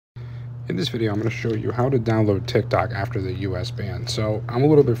In this video, I'm going to show you how to download TikTok after the US ban. So I'm a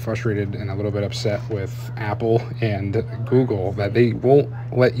little bit frustrated and a little bit upset with Apple and Google that they won't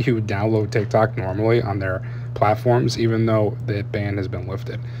let you download TikTok normally on their platforms, even though the ban has been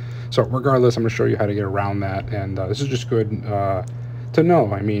lifted. So regardless, I'm going to show you how to get around that. And this is just good to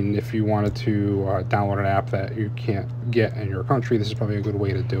know. I mean, if you wanted to download an app that you can't get in your country, this is probably a good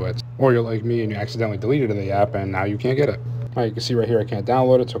way to do it. Or you're like me and you accidentally deleted the app and now you can't get it. All right, you can see right here I can't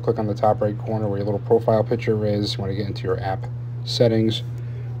download it, so click on the top right corner where your little profile picture is. You want to get into your app settings.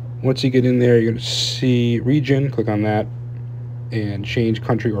 Once you get in there, you're going to see region. Click on that and change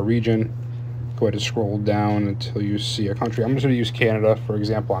country or region. Go ahead and scroll down until you see a country. I'm just going to use Canada, for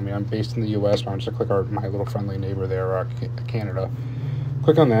example. I mean, I'm based in the US, but I'm just going to click my little friendly neighbor there, Canada.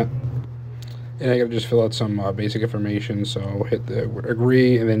 Click on that. And I gotta just fill out some basic information. So hit the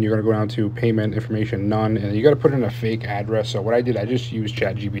agree, and then you're gonna go down to payment information, none, and you gotta put in a fake address. So what I did, I just used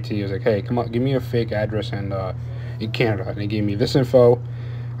ChatGPT. I was like, hey, come on, give me a fake address in Canada, and it gave me this info.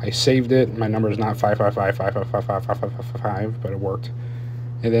 I saved it. My number is not 555-555-555-555, but it worked.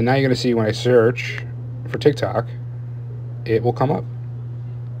 And then now you're gonna see when I search for TikTok, it will come up.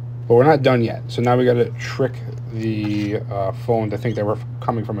 But we're not done yet. So now we got to trick the phone to think that we're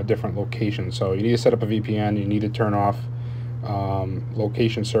coming from a different location. So you need to set up a VPN. You need to turn off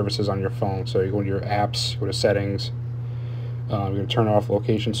location services on your phone. So you go into your apps, go to settings. You're going to turn off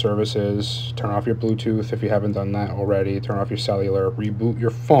location services, turn off your Bluetooth if you haven't done that already, turn off your cellular, reboot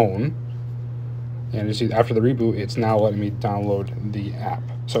your phone. And you see after the reboot, it's now letting me download the app.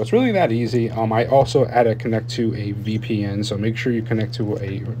 So it's really that easy. I also had to connect to a VPN, so make sure you connect to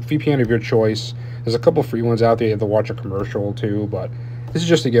a VPN of your choice. There's a couple free ones out there. You have to watch a commercial too, but this is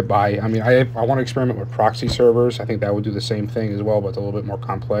just to get by. I mean, I want to experiment with proxy servers. I think that would do the same thing as well, but it's a little bit more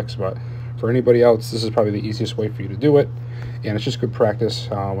complex. But for anybody else, this is probably the easiest way for you to do it. And it's just good practice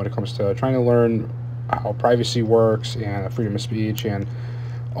when it comes to trying to learn how privacy works and freedom of speech. And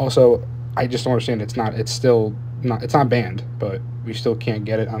also, I just don't understand. It's not banned, but we still can't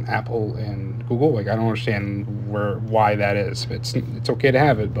get it on Apple and Google. Like, I don't understand why that is. It's okay to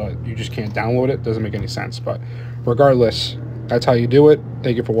have it, but you just can't download it. Doesn't make any sense. But regardless, that's how you do it.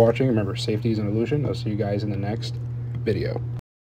 Thank you for watching. Remember, safety is an illusion. I'll see you guys in the next video.